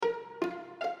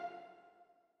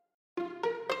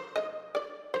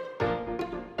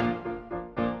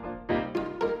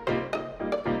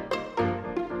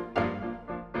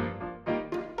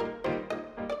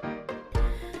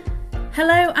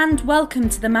Hello and welcome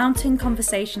to the Mountain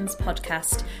Conversations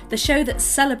podcast, the show that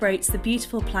celebrates the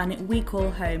beautiful planet we call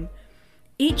home.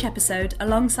 Each episode,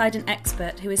 alongside an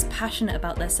expert who is passionate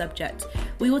about their subject,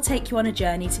 we will take you on a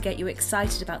journey to get you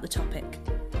excited about the topic.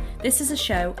 This is a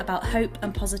show about hope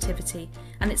and positivity,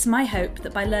 and it's my hope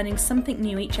that by learning something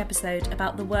new each episode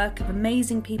about the work of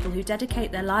amazing people who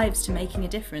dedicate their lives to making a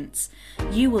difference,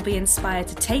 you will be inspired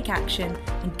to take action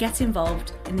and get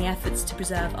involved in the efforts to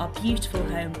preserve our beautiful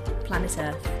home, planet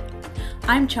Earth.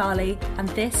 I'm Charlie, and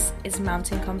this is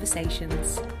Mountain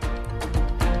Conversations.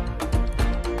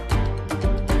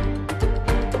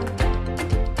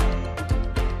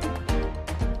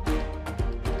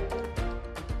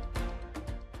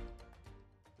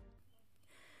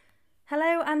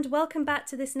 Hello and welcome back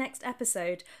to this next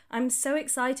episode. I'm so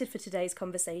excited for today's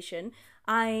conversation.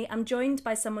 I am joined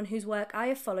by someone whose work I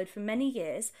have followed for many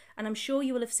years, and I'm sure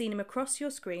you will have seen him across your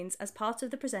screens as part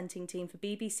of the presenting team for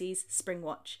BBC's Spring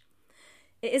Watch.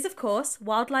 It is, of course,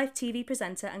 wildlife TV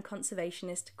presenter and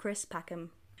conservationist Chris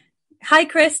Packham. Hi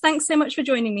Chris, thanks so much for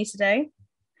joining me today.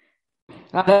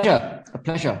 A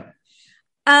pleasure.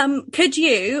 Could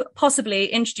you possibly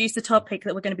introduce the topic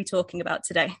that we're going to be talking about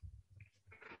today?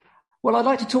 Well, I'd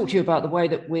like to talk to you about the way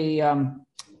that we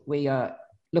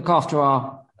look after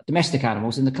our domestic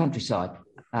animals in the countryside,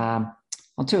 on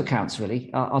two accounts,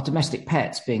 really. Our domestic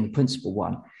pets being the principal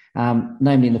one,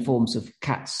 namely in the forms of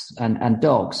cats and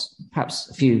dogs, perhaps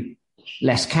a few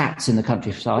less cats in the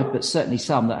countryside, but certainly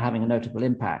some that are having a notable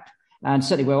impact. And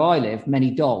certainly where I live,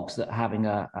 many dogs that are having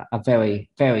a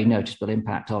very, very noticeable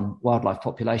impact on wildlife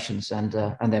populations and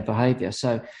their behaviour.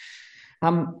 So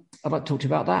I'd like to talk to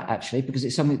you about that, actually, because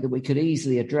it's something that we could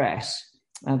easily address.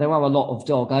 There are a lot of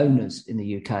dog owners in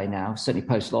the UK now, certainly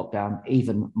post-lockdown,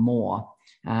 even more.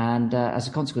 And as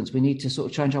a consequence, we need to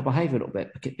sort of change our behaviour a little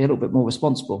bit, be a little bit more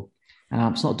responsible.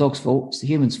 It's not the dog's fault, it's the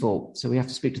human's fault. So we have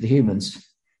to speak to the humans.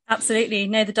 Absolutely.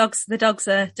 No, the dogs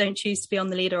don't choose to be on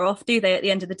the lead or off, do they, at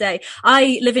the end of the day?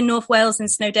 I live in North Wales in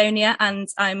Snowdonia, and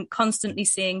I'm constantly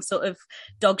seeing sort of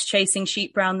dogs chasing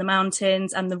sheep around the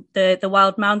mountains and the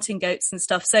wild mountain goats and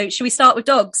stuff. So should we start with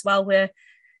dogs while we're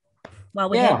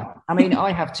here? I mean,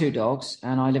 I have two dogs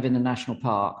and I live in the national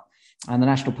park, and the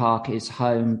national park is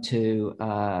home to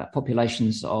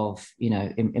populations of,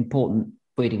 important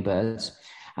breeding birds.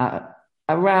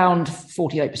 Around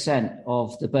 48%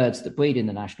 of the birds that breed in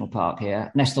the national park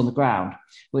here nest on the ground,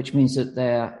 which means that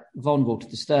they're vulnerable to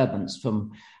disturbance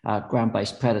from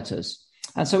ground-based predators.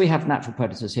 And so we have natural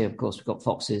predators here. Of course, we've got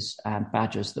foxes and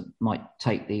badgers that might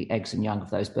take the eggs and young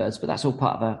of those birds, but that's all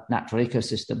part of a natural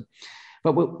ecosystem.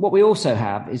 But what we also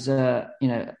have is a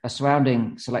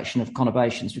surrounding selection of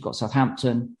conurbations. We've got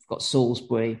Southampton, we've got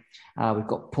Salisbury, we've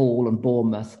got Poole and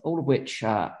Bournemouth, all of which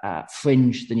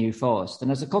fringe the New Forest.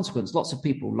 And as a consequence, lots of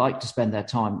people like to spend their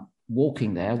time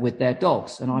walking there with their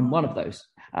dogs, and I'm one of those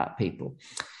people.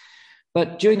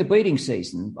 But during the breeding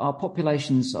season, our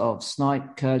populations of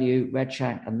snipe, curlew,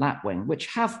 redshank and lapwing, which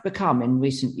have become in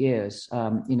recent years,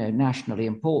 nationally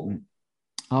important,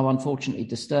 are unfortunately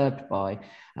disturbed by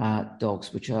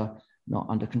dogs which are not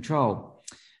under control.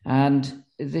 And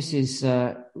this is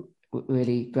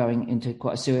really growing into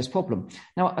quite a serious problem.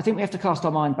 Now, I think we have to cast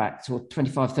our mind back to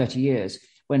 25, 30 years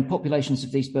when populations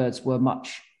of these birds were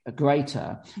much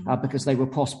greater because they were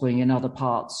prospering in other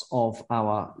parts of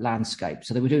our landscape.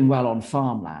 So they were doing well on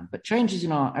farmland. But changes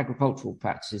in our agricultural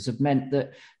practices have meant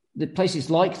that the places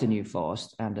like the New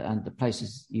Forest and the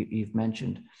places you've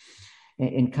mentioned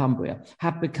in Cumbria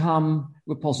have become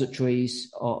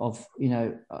repositories of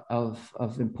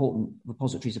important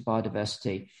repositories of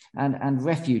biodiversity and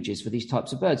refuges for these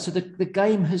types of birds. So the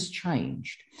game has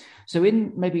changed. So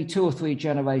in maybe 2 or 3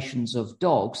 generations of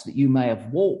dogs that you may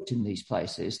have walked in these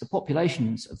places, the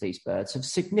populations of these birds have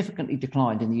significantly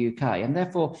declined in the UK. And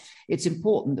therefore, it's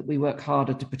important that we work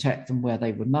harder to protect them where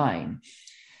they remain.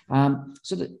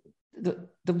 So that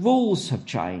the rules have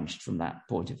changed from that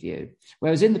point of view.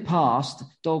 Whereas in the past,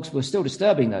 dogs were still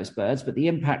disturbing those birds, but the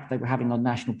impact they were having on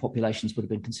national populations would have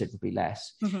been considerably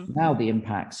less. Mm-hmm. Now the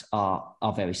impacts are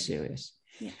very serious.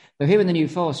 Yeah. So here in the New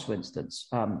Forest, for instance,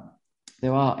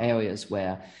 there are areas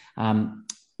where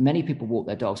many people walk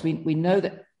their dogs. We know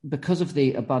that because of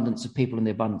the abundance of people and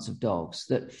the abundance of dogs,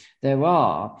 that there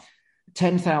are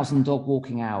 10,000 dog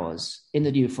walking hours in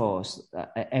the New Forest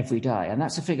every day. And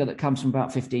that's a figure that comes from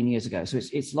about 15 years ago. So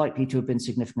it's likely to have been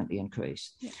significantly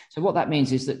increased. Yeah. So what that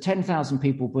means is that 10,000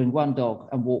 people bring one dog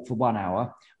and walk for 1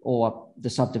 hour, or the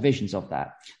subdivisions of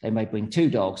that. They may bring 2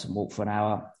 dogs and walk for an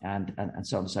hour and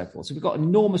so on and so forth. So we've got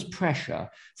enormous pressure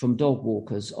from dog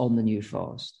walkers on the New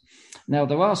Forest. Now,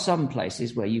 there are some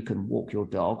places where you can walk your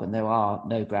dog and there are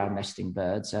no ground nesting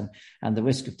birds, and the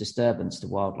risk of disturbance to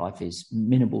wildlife is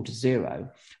minimal to zero.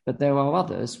 But there are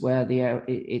others where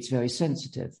it's very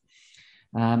sensitive.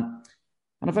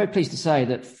 And I'm very pleased to say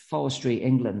that Forestry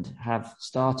England have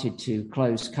started to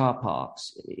close car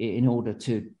parks in order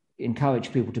to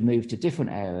encourage people to move to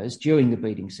different areas during the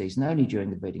breeding season, only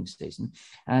during the breeding season.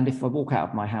 And if I walk out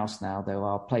of my house now, there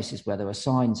are places where there are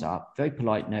signs up, very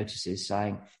polite notices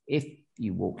saying, if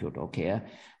you walk your dog here,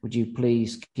 would you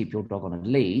please keep your dog on a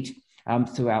lead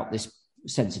throughout this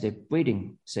sensitive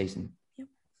breeding season.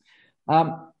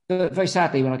 But very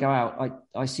sadly, when I go out,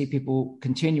 I see people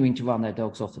continuing to run their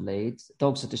dogs off the leads.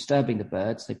 Dogs are disturbing the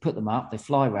birds. They put them up, they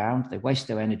fly around, they waste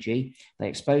their energy. They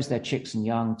expose their chicks and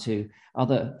young to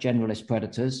other generalist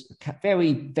predators.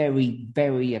 Very, very,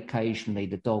 very occasionally,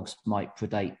 the dogs might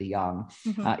predate the young.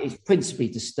 Mm-hmm. It's principally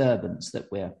disturbance that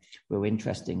we're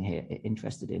interested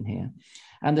in here.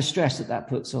 And the stress that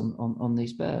puts on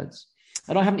these birds.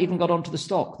 And I haven't even got onto the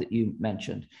stock that you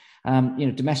mentioned,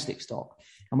 domestic stock.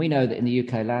 And we know that in the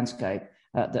UK landscape,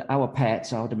 that our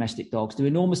pets, our domestic dogs, do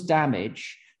enormous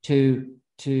damage to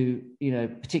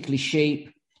particularly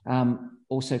sheep,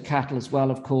 also cattle as well,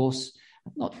 of course.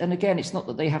 And again, it's not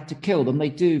that they have to kill them. They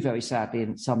do very sadly,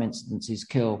 in some instances,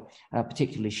 kill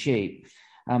particularly sheep.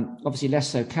 Obviously less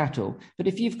so cattle. But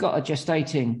if you've got a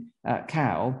gestating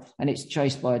cow and it's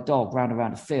chased by a dog round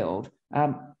around a field,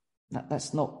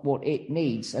 that's not what it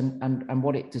needs and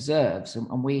what it deserves.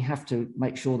 And we have to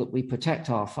make sure that we protect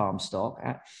our farm stock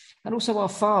and also our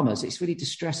farmers. It's really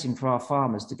distressing for our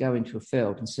farmers to go into a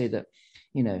field and see that,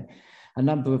 a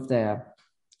number of their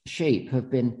sheep have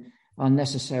been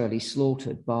unnecessarily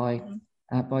slaughtered by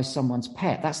someone's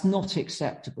pet. That's not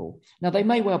acceptable. Now, they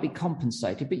may well be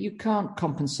compensated, but you can't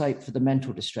compensate for the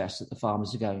mental distress that the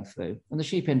farmers are going through. And the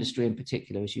sheep industry in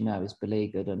particular, as you know, is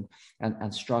beleaguered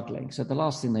and struggling. So the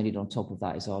last thing they need on top of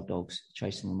that is our dogs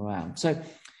chasing them around. So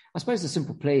I suppose the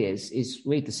simple plea is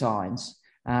read the signs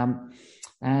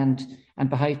and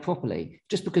behave properly.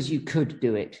 Just because you could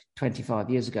do it 25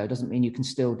 years ago doesn't mean you can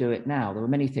still do it now. There are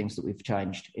many things that we've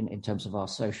changed in terms of our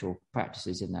social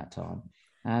practices in that time.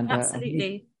 And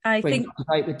absolutely, I think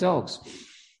with dogs.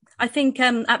 I think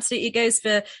absolutely it goes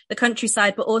for the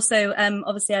countryside, but also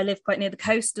obviously I live quite near the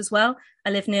coast as well. I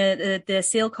live near the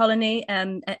seal colony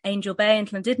at Angel Bay in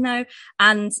Llandudno,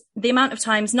 and the amount of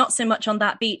times, not so much on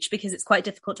that beach because it's quite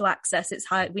difficult to access. It's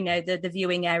high, we know the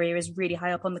viewing area is really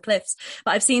high up on the cliffs,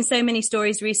 but I've seen so many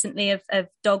stories recently of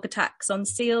dog attacks on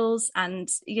seals, and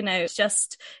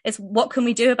it's what can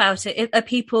we do about it? Are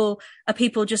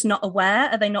people just not aware?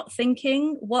 Are they not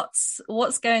thinking? What's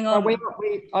going on? Well,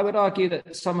 I would argue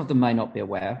that some of them may not be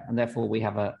aware, and therefore we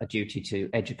have a duty to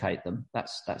educate them.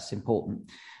 That's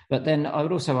important. But then I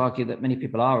would also argue that many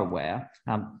people are aware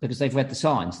because they've read the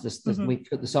signs. Mm-hmm. We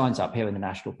put the signs up here in the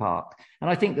national park. And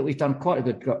I think that we've done quite a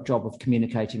good job of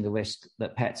communicating the risk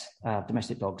that pets,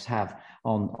 domestic dogs, have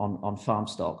on farm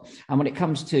stock. And when it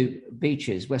comes to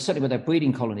beaches, certainly where there are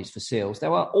breeding colonies for seals,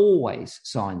 there are always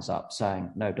signs up saying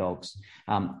no dogs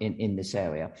in this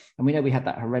area. And we know we had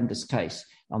that horrendous case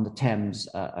on the Thames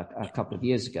a couple of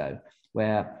years ago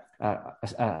where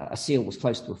a seal was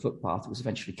close to a footpath. It was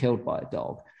eventually killed by a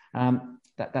dog.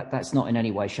 That's not in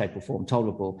any way, shape or form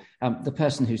tolerable. The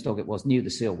person whose dog it was knew the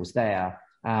seal was there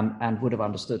and would have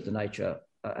understood the nature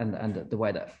and the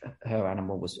way that her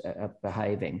animal was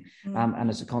behaving. And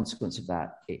as a consequence of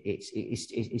that,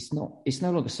 it's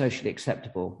no longer socially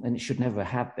acceptable, and it should never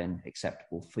have been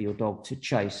acceptable for your dog to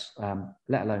chase,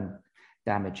 let alone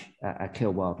damage,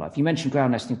 kill wildlife. You mentioned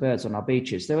ground nesting birds on our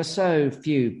beaches. There are so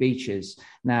few beaches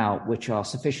now which are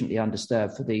sufficiently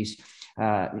undisturbed for these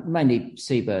mainly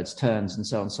seabirds, terns, and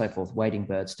so on and so forth, wading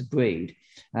birds to breed,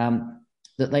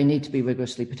 that they need to be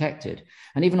rigorously protected.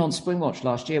 And even on Springwatch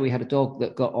last year, we had a dog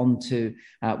that got onto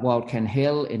Wildken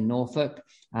Hill in Norfolk,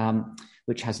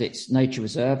 which has its nature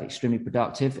reserve, extremely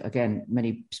productive. Again,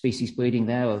 many species breeding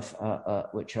there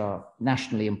which are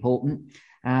nationally important.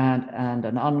 And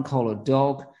an uncollared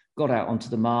dog got out onto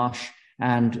the marsh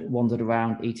and wandered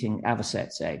around eating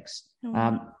avocet's eggs.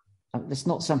 That's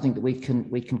not something that we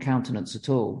can countenance at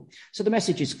all. So the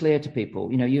message is clear to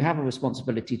people. You have a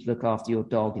responsibility to look after your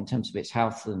dog in terms of its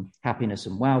health and happiness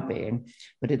and well-being,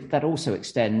 but that also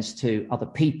extends to other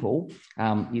people.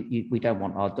 We don't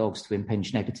want our dogs to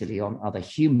impinge negatively on other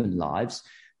human lives.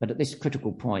 But at this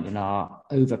critical point in our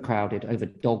over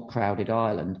dog-crowded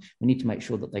island, we need to make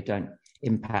sure that they don't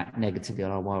impact negatively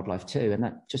on our wildlife too. And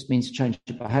that just means change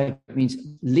of behaviour. It means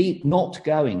not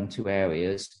going to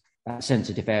areas,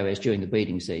 sensitive areas during the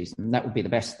breeding season. That would be the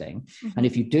best thing. Mm-hmm. And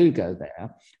if you do go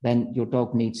there, then your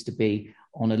dog needs to be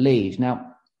on a lead.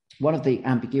 Now, one of the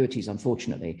ambiguities,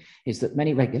 unfortunately, is that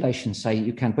many regulations say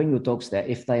you can bring your dogs there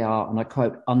if they are, and I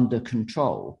quote, under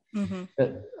control. Mm-hmm.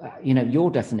 But, your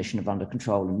definition of under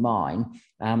control and mine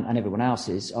and everyone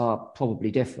else's are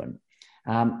probably different.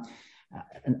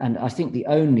 And I think the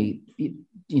only,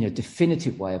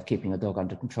 definitive way of keeping a dog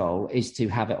under control is to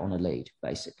have it on a lead,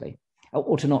 basically,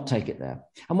 or to not take it there.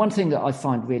 And one thing that I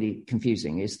find really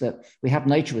confusing is that we have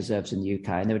nature reserves in the UK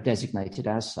and they're designated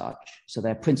as such. So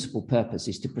their principal purpose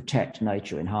is to protect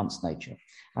nature, enhance nature.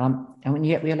 And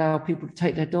yet we allow people to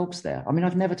take their dogs there. I mean,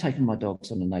 I've never taken my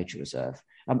dogs on a nature reserve.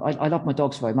 I love my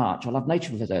dogs very much. I love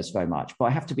nature reserves very much, but I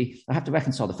have to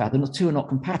reconcile the fact that the two are not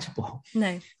compatible.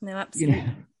 No, absolutely.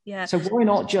 Yeah. So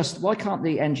why can't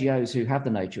the NGOs who have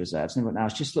the nature reserves and everyone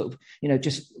else just sort of,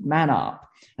 just man up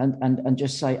and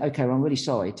just say, okay, well, I'm really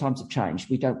sorry, times have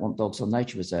changed. We don't want dogs on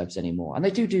nature reserves anymore. And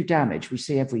they do damage. We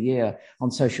see every year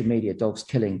on social media, dogs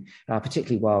killing,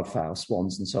 particularly wildfowl,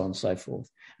 swans and so on and so forth.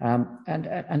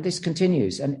 And this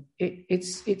continues, and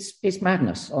it's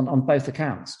madness on both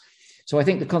accounts. So I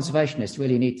think the conservationists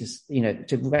really need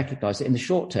to recognise that in the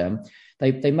short term,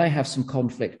 they may have some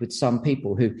conflict with some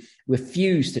people who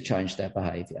refuse to change their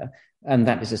behaviour, and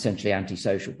that is essentially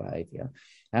antisocial behaviour.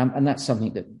 And that's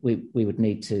something that we would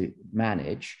need to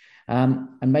manage. And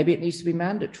maybe it needs to be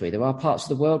mandatory. There are parts of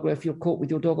the world where if you're caught with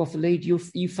your dog off the lead,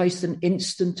 you face an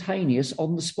instantaneous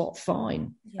on-the-spot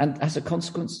fine. Yeah. And as a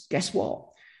consequence, guess what?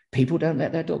 People don't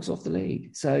let their dogs off the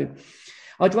lead. So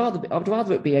I'd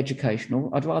rather it be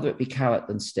educational. I'd rather it be carrot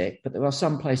than stick. But there are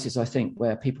some places, I think,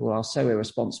 where people are so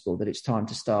irresponsible that it's time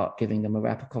to start giving them a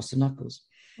rap across the knuckles.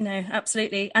 No,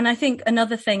 absolutely. And I think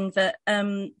another thing that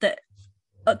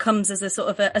comes as a sort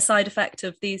of a side effect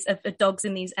of these of dogs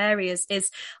in these areas is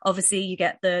obviously you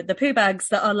get the poo bags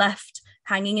that are left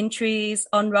hanging in trees,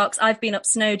 on rocks. I've been up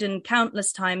Snowdon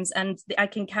countless times and I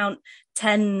can count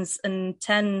tens and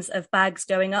tens of bags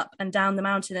going up and down the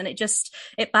mountain, and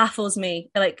it baffles me.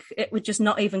 Like, it would just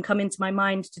not even come into my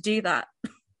mind to do that.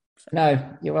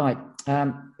 No, you're right.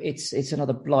 It's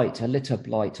another blight, a litter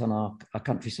blight on our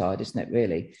countryside, isn't it,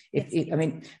 really? I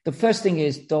mean, the first thing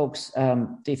is dogs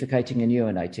defecating and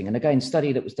urinating. And again, a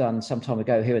study that was done some time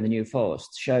ago here in the New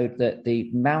Forest showed that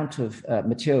the amount of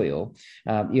material,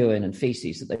 urine and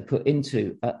faeces that they put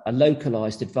into a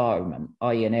localised environment,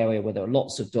 i.e. an area where there are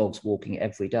lots of dogs walking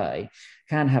every day,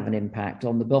 can have an impact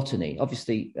on the botany.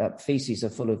 Obviously, faeces are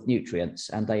full of nutrients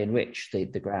and they enrich the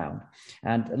ground.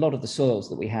 And a lot of the soils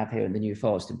that we have here in the New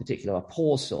Forest in particular are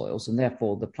poor soils, and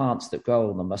therefore the plants that grow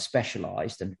on them are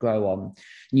specialised and grow on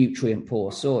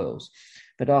nutrient-poor soils.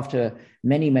 But after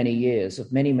many, many years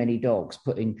of many, many dogs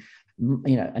putting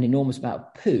an enormous amount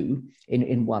of poo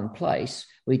in one place,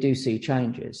 we do see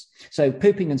changes. So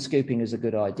pooping and scooping is a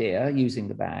good idea, using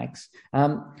the bags.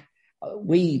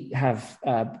 We have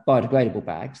biodegradable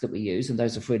bags that we use, and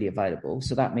those are freely available.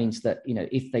 So that means that,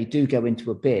 if they do go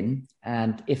into a bin,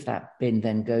 and if that bin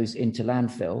then goes into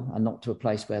landfill and not to a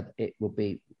place where it will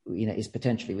be, is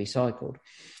potentially recycled,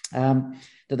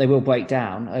 that they will break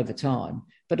down over time.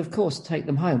 But of course, take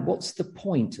them home. What's the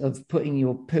point of putting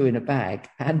your poo in a bag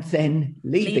and then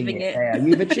leaving it there?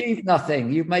 You've achieved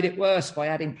nothing. You've made it worse by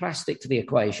adding plastic to the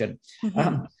equation.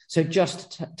 Mm-hmm. So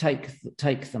just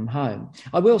take them home.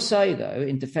 I will say, though,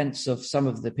 in defence of some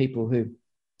of the people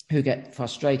who get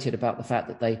frustrated about the fact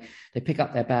that they pick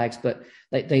up their bags, but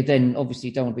they then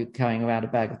obviously don't want to be carrying around a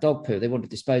bag of dog poo. They want to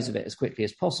dispose of it as quickly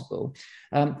as possible.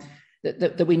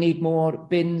 That we need more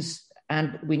bins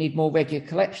and we need more regular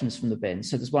collections from the bins.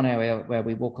 So there's one area where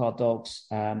we walk our dogs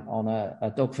on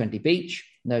a dog-friendly beach,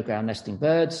 no ground nesting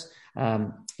birds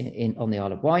on the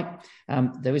Isle of Wight.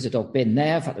 There is a dog bin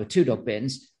there. In fact, there are two dog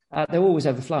bins. They're always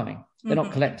overflowing. They're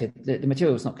not collected. The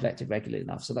material is not collected regularly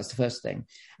enough. So that's the first thing.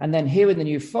 And then here in the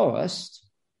New Forest,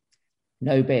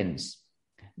 no bins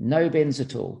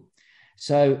at all.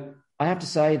 So I have to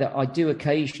say that I do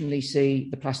occasionally see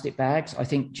the plastic bags. I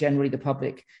think generally the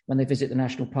public, when they visit the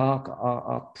national park,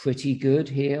 are pretty good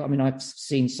here. I mean, I've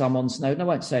seen some on Snowdon. I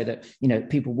won't say that,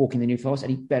 people walking the New Forest,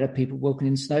 any better people walking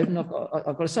in Snowdon, I've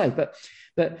got to say. But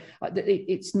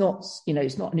it's not,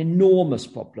 it's not an enormous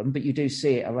problem, but you do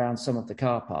see it around some of the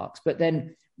car parks. But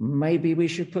then maybe we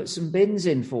should put some bins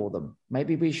in for them.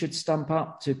 Maybe we should stump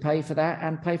up to pay for that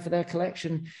and pay for their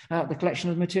collection, the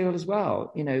collection of material as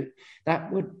well.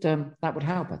 That would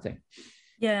help, I think.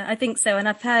 Yeah, I think so. And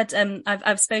I've heard,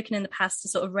 I've spoken in the past to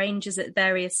sort of rangers at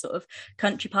various sort of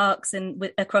country parks and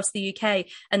across the UK,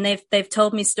 and they've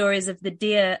told me stories of the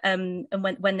deer, and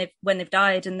when they've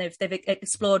died, and they've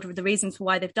explored the reasons for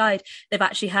why they've died. They've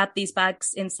actually had these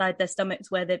bags inside their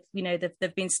stomachs where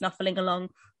they've been snuffling along,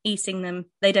 eating them.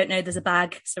 They don't know there's a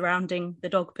bag surrounding the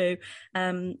dog poo,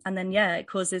 and then it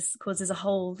causes a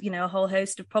whole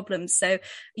host of problems. So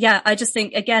I just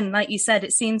think, again, like you said,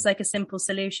 it seems like a simple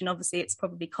solution. Obviously it's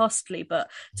probably costly, but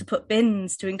to put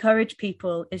bins to encourage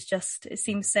people is just, it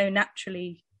seems so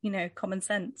naturally common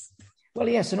sense. Well,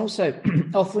 yes, and also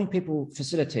offering people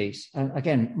facilities.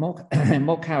 Again,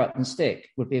 more carrot than stick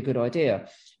would be a good idea.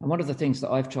 And one of the things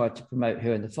that I've tried to promote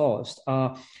here in the forest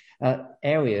are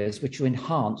areas which are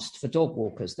enhanced for dog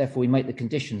walkers. Therefore, we make the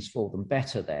conditions for them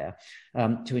better there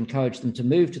to encourage them to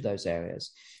move to those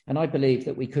areas. And I believe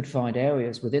that we could find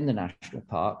areas within the national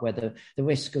park where the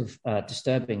risk of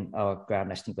disturbing our ground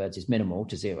nesting birds is minimal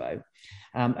to zero.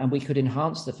 And we could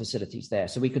enhance the facilities there.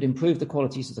 So we could improve the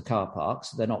qualities of the car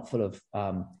parks so they're not full of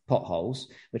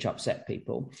potholes, which upset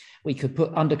people. We could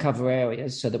put undercover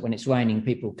areas so that when it's raining,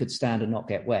 people could stand and not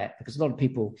get wet, because a lot of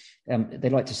people, they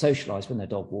like to socialise when they're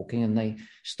dog walking, and they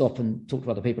stop and talk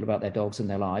to other people about their dogs and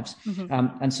their lives.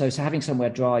 Mm-hmm. And so having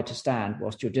somewhere dry to stand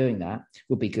whilst you're doing that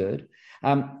would be good.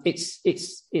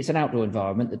 It's an outdoor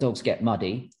environment. The dogs get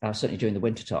muddy, certainly during the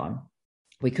wintertime.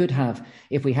 We could have,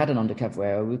 if we had an undercover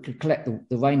area, we could collect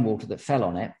the rainwater that fell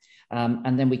on it,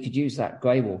 and then we could use that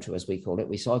grey water, as we call it,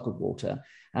 recycled water,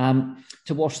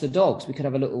 to wash the dogs. We could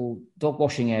have a little dog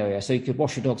washing area, so you could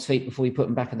wash your dog's feet before you put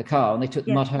them back in the car, and they took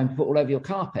the mud home to put all over your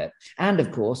carpet. And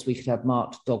of course, we could have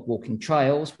marked dog walking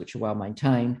trails, which are well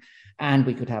maintained, and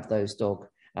we could have those dog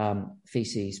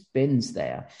feces bins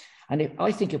there. And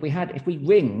I think if we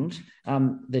ringed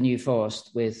the New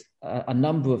Forest with a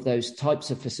number of those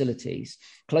types of facilities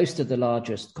close to the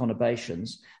largest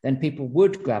conurbations, then people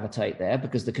would gravitate there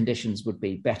because the conditions would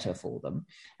be better for them.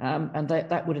 And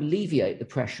that would alleviate the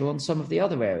pressure on some of the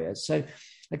other areas. So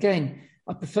again,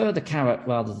 I prefer the carrot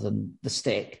rather than the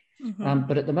stick. Mm-hmm.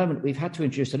 But at the moment, we've had to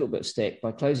introduce a little bit of stick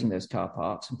by closing those car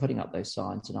parks and putting up those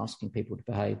signs and asking people to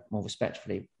behave more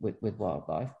respectfully with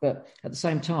wildlife. But at the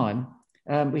same time,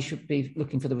 we should be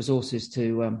looking for the resources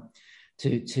to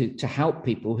help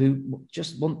people who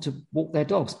just want to walk their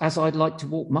dogs, as I'd like to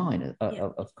walk mine,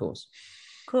 of course.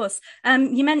 Of course.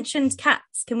 You mentioned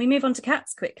cats. Can we move on to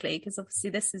cats quickly? Because obviously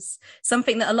this is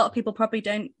something that a lot of people probably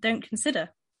don't consider.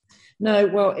 No,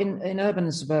 well, in urban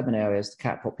and suburban areas, the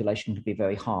cat population can be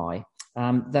very high.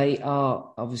 They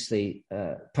are obviously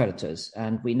predators,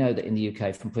 and we know that in the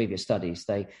UK from previous studies,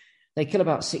 they kill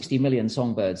about 60 million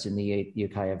songbirds in the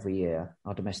UK every year,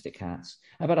 our domestic cats.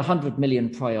 About 100 million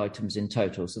prey items in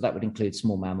total, so that would include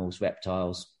small mammals,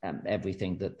 reptiles,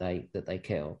 everything that they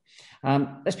kill.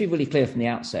 Let's be really clear from the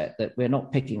outset that we're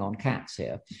not picking on cats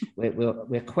here.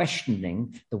 We're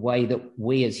questioning the way that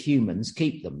we as humans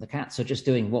keep them. The cats are just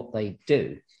doing what they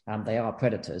do. They are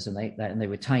predators, and they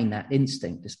retain that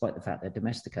instinct despite the fact they're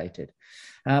domesticated.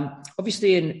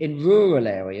 Obviously, in rural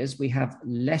areas, we have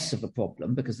less of a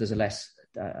problem because there's a less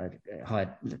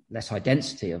high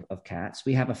density of cats.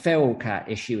 We have a feral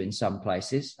cat issue in some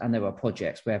places, and there are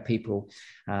projects where people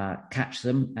catch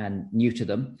them and neuter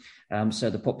them, so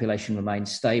the population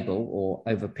remains stable or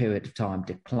over a period of time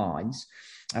declines.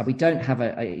 We don't have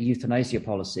a euthanasia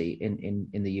policy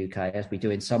in the UK, as we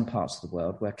do in some parts of the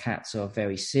world, where cats are a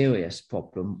very serious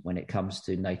problem when it comes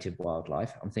to native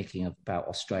wildlife. I'm thinking about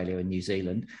Australia and New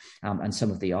Zealand, and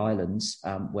some of the islands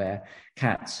where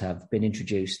cats have been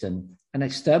introduced and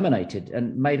exterminated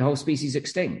and made whole species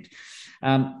extinct.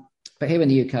 But here in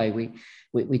the UK,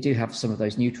 we do have some of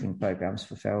those neutering programs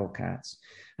for feral cats.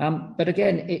 But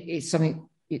again, it's something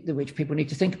which people need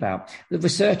to think about. The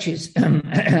research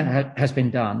has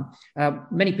been done.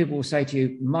 Many people will say to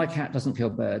you, my cat doesn't kill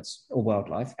birds or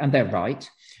wildlife, and they're right.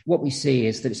 What we see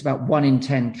is that it's about 1 in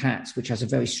 10 cats which has a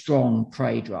very strong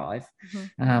prey drive.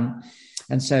 Mm-hmm.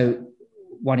 And so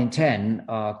 1 in 10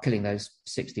 are killing those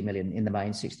 60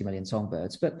 million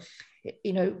songbirds. But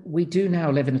we do now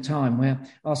live in a time where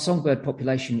our songbird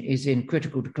population is in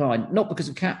critical decline, not because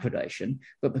of cat predation,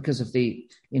 but because of the,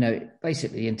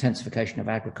 basically intensification of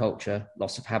agriculture,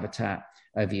 loss of habitat,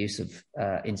 overuse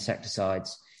of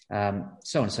insecticides,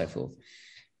 so on and so forth.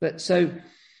 But so,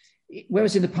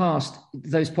 whereas in the past,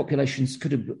 those populations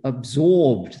could have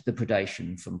absorbed the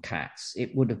predation from cats,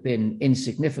 it would have been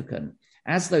insignificant.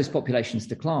 As those populations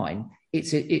decline, its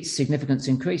significance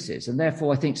increases, and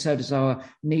therefore I think so does our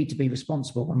need to be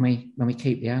responsible when we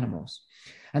keep the animals.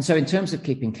 And so, in terms of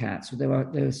keeping cats,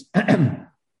 there's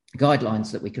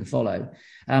guidelines that we can follow.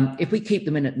 If we keep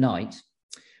them in at night,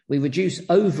 we reduce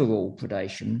overall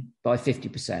predation by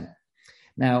 50%.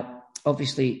 Now,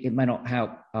 obviously, it may not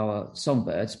help our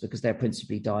songbirds because they're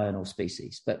principally diurnal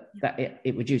species, but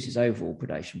it reduces overall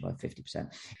predation by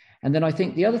 50%. And then I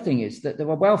think the other thing is that there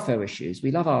are welfare issues.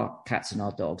 We love our cats and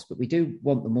our dogs, but we do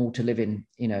want them all to live in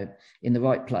the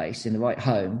right place, in the right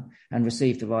home, and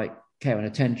receive the right care and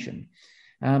attention.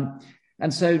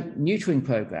 And so neutering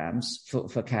programs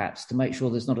for cats to make sure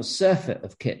there's not a surfeit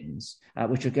of kittens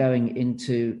which are going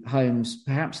into homes,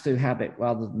 perhaps through habit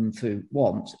rather than through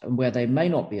want, and where they may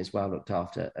not be as well looked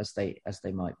after as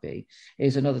they might be,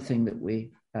 is another thing that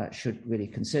we should really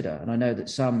consider. And I know that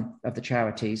some of the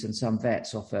charities and some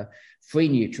vets offer free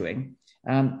neutering,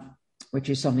 which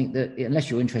is something that, unless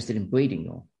you're interested in breeding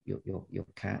your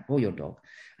cat or your dog,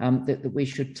 that we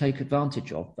should take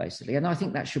advantage of, basically. And I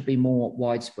think that should be more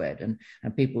widespread,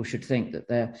 and people should think that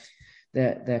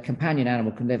their companion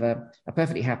animal can live a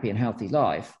perfectly happy and healthy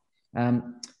life,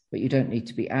 but you don't need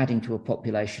to be adding to a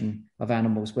population of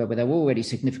animals where there are already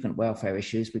significant welfare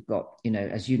issues. We've got,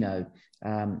 as you know,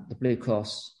 the Blue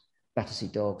Cross, Battersea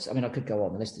dogs. I mean, I could go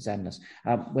on, the list is endless,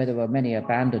 where there are many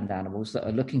abandoned animals that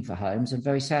are looking for homes, and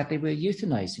very sadly we're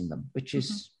euthanizing them, which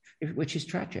is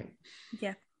tragic.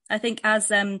 Yeah. I think as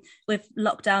with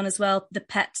lockdown as well, the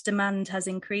pet demand has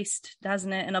increased,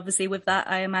 hasn't it? And obviously with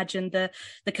that, I imagine the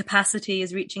capacity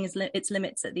is reaching its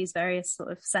limits at these various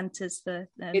sort of centres for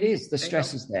it is. The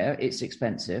stress is there. It's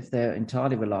expensive. They're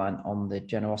entirely reliant on the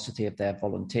generosity of their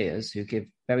volunteers who give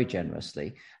very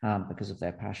generously because of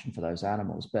their passion for those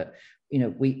animals. But,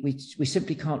 we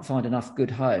simply can't find enough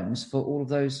good homes for all of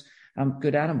those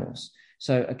good animals.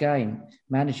 So again,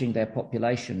 managing their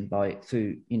population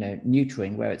through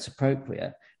neutering where it's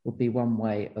appropriate would be one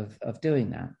way of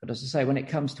doing that. But as I say, when it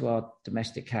comes to our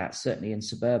domestic cats, certainly in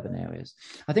suburban areas,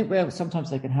 I think where sometimes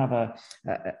they can have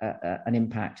an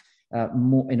impact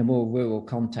more in a more rural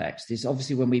context is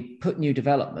obviously when we put new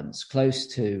developments close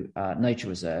to nature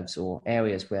reserves or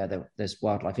areas where there's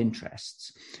wildlife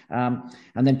interests, and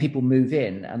then people move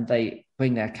in and they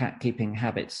bring their cat keeping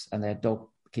habits and their dog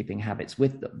keeping habits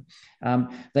with them.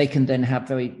 They can then have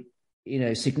very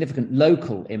significant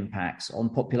local impacts on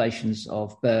populations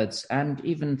of birds and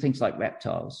even things like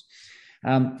reptiles.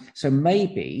 So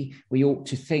maybe we ought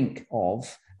to think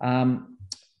of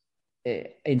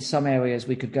in some areas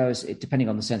we could go, as depending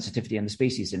on the sensitivity and the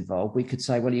species involved, we could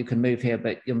say, well, you can move here,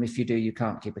 but if you do, you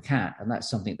can't keep a cat. And that's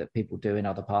something that people do in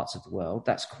other parts of the world.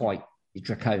 That's quite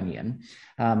draconian.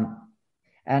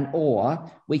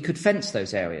 Or we could fence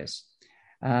those areas.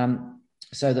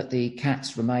 So that the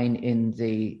cats remain in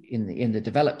the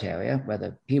developed area where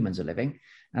the humans are living,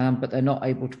 but they're not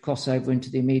able to cross over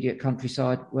into the immediate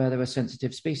countryside where there are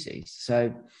sensitive species.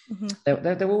 So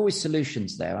there are always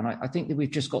solutions there, and I think that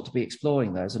we've just got to be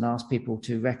exploring those and ask people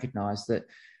to recognise that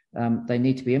they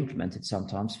need to be implemented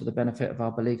sometimes for the benefit of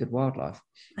our beleaguered wildlife.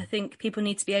 I think people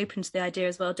need to be open to the idea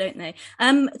as well, don't they?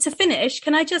 To finish,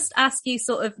 can I just ask you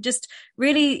sort of just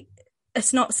really,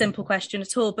 it's not a simple question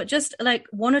at all, but just like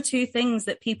one or two things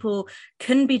that people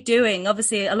can be doing,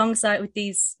 obviously alongside with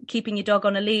these keeping your dog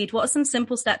on a lead, what are some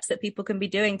simple steps that people can be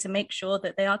doing to make sure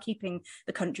that they are keeping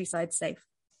the countryside safe?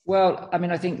 Well, I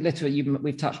mean, I think litter,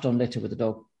 we've touched on litter with the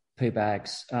dog poo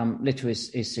bags. Litter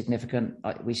is significant.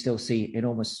 We still see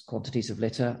enormous quantities of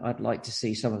litter. I'd like to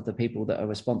see some of the people that are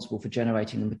responsible for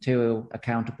generating the material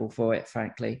accountable for it,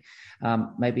 frankly.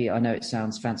 Maybe, I know it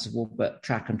sounds fanciful, but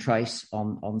track and trace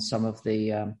on some of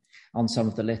the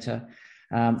litter.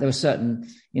 There are certain,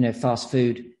 fast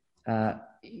food, what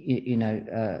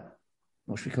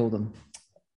should we call them?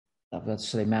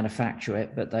 So they manufacture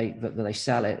it, but they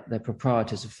sell it. They're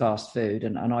proprietors of fast food,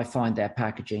 and I find their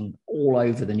packaging all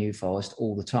over the New Forest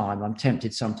all the time. I'm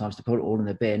tempted sometimes to put it all in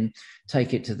the bin,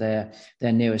 take it to their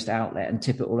nearest outlet, and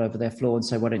tip it all over their floor and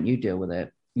say, "Why don't you deal with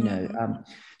it?"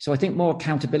 So I think more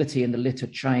accountability in the litter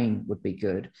chain would be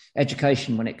good.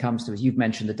 Education when it comes to, as you've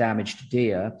mentioned, the damage to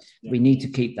deer. We need to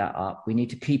keep that up. We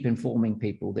need to keep informing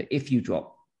people that if you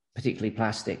drop particularly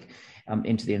plastic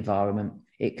into the environment,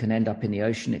 it can end up in the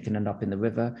ocean, it can end up in the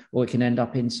river, or it can end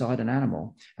up inside an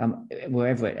animal.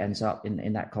 Wherever it ends up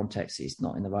in that context, it's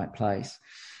not in the right place.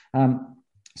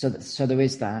 So there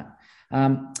is that.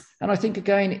 And I think,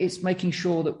 again, it's making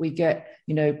sure that we get,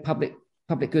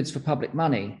 public goods for public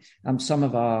money. Some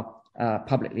of our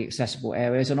publicly accessible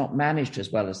areas are not managed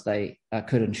as well as they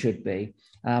could and should be.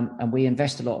 And we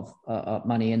invest a lot of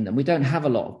money in them. We don't have a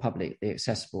lot of publicly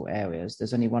accessible areas.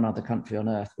 There's only one other country on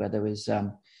earth where there is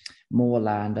more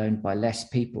land owned by less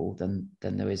people than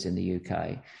there is in the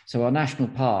UK. So our national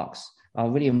parks are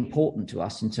really important to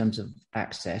us in terms of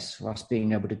access, for us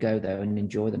being able to go there and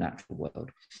enjoy the natural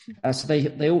world. So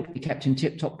they ought to be kept in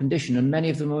tip-top condition, and many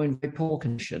of them are in very poor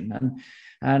condition.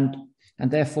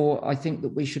 And therefore, I think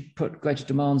that we should put greater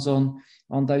demands on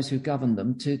those who govern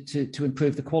them to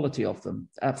improve the quality of them,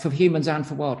 for humans and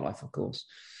for wildlife, of course.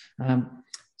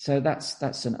 So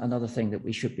that's another thing that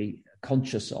we should be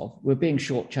conscious of. We're being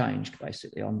shortchanged,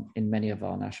 basically, in many of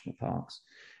our national parks.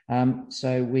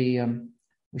 So we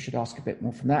should ask a bit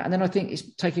more from that. And then I think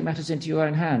it's taking matters into your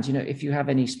own hands. If you have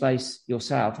any space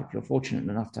yourself, if you're fortunate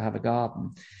enough to have a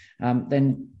garden,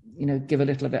 then give a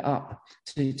little of it up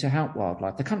to help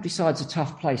wildlife. The countryside's a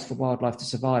tough place for wildlife to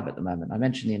survive at the moment. I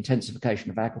mentioned the intensification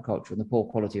of agriculture and the poor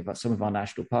quality of some of our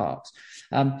national parks.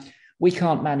 We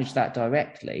can't manage that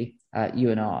directly,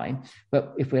 you and I,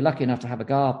 but if we're lucky enough to have a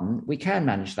garden, we can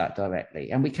manage that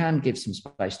directly, and we can give some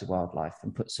space to wildlife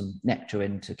and put some nectar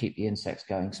in to keep the insects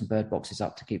going, some bird boxes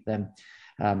up to keep them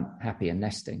happy and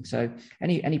nesting. So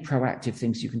any proactive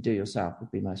things you can do yourself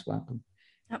would be most welcome.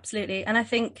 Absolutely. And I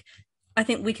think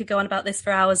we could go on about this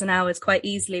for hours and hours quite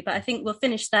easily, but I think we'll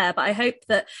finish there. But I hope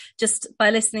that just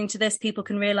by listening to this, people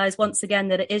can realise once again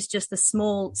that it is just the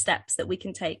small steps that we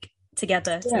can take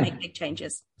together to make big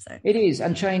changes. So it is,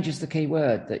 and change is the key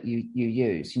word that you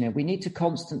use. We need to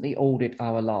constantly audit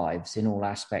our lives in all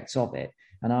aspects of it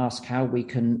and ask how we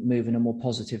can move in a more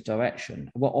positive direction.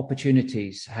 What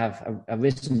opportunities have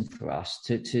arisen for us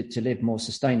to live more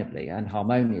sustainably and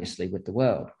harmoniously with the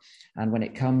world? And when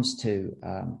it comes to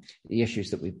the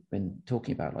issues that we've been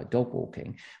talking about, like dog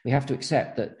walking, we have to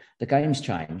accept that the game's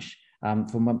changed.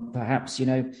 From when perhaps,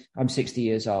 I'm 60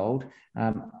 years old.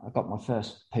 I got my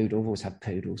first poodle. I've always had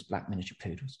poodles, black miniature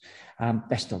poodles.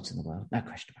 Best dogs in the world, no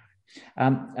question about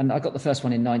it. And I got the first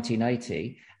one in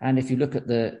 1980. And if you look at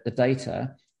the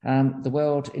data, the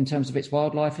world in terms of its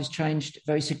wildlife has changed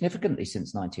very significantly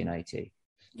since 1980.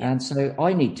 Yeah. And so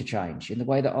I need to change in the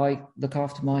way that I look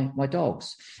after my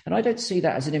dogs. And I don't see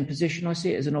that as an imposition. I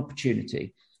see it as an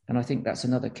opportunity. And I think that's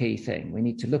another key thing. We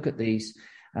need to look at these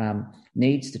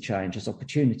needs to change as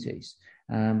opportunities,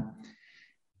 and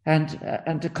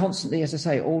to constantly, as I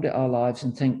say, audit our lives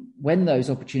and think when those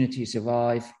opportunities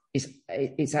arrive,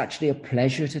 it's actually a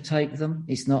pleasure to take them.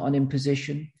 It's not an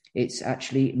imposition. It's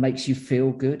actually makes you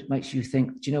feel good, makes you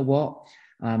think, do you know what?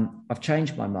 I've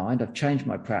changed my mind, I've changed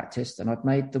my practice, and I've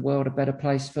made the world a better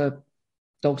place for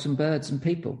dogs and birds and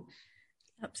people.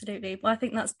 Absolutely. Well, I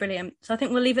think that's brilliant. So I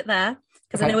think we'll leave it there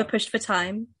because I know we're pushed for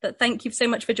time. But thank you so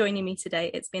much for joining me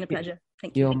today. It's been a pleasure.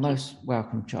 Thank you. You're most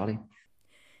welcome, Charlie.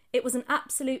 It was an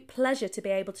absolute pleasure to be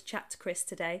able to chat to Chris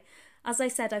today. As I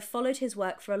said, I've followed his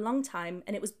work for a long time,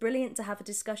 and it was brilliant to have a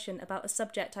discussion about a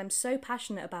subject I'm so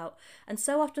passionate about and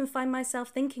so often find myself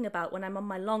thinking about when I'm on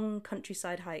my long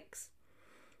countryside hikes.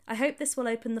 I hope this will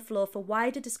open the floor for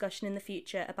wider discussion in the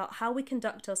future about how we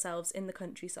conduct ourselves in the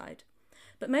countryside.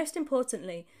 But most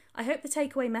importantly, I hope the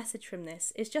takeaway message from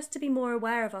this is just to be more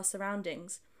aware of our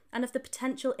surroundings and of the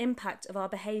potential impact of our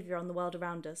behaviour on the world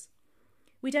around us.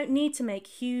 We don't need to make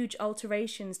huge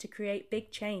alterations to create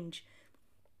big change.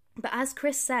 But as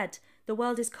Chris said, the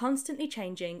world is constantly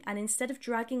changing, and instead of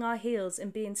dragging our heels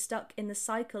and being stuck in the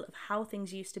cycle of how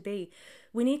things used to be,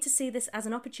 we need to see this as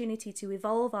an opportunity to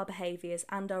evolve our behaviours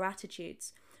and our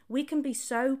attitudes. We can be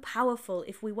so powerful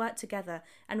if we work together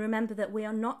and remember that we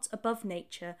are not above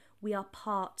nature, we are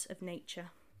part of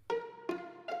nature.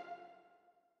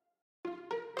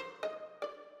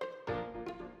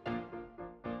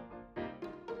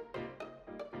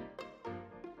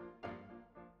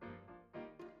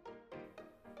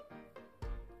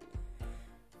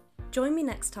 Join me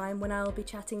next time when I will be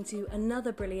chatting to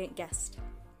another brilliant guest.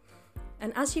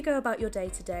 And as you go about your day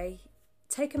today,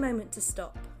 take a moment to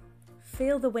stop.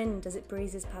 Feel the wind as it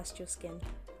breezes past your skin.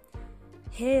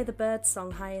 Hear the birds'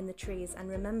 song high in the trees and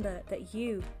remember that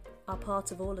you are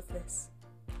part of all of this.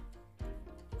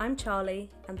 I'm Charlie,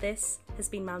 and this has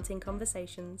been Mountain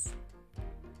Conversations.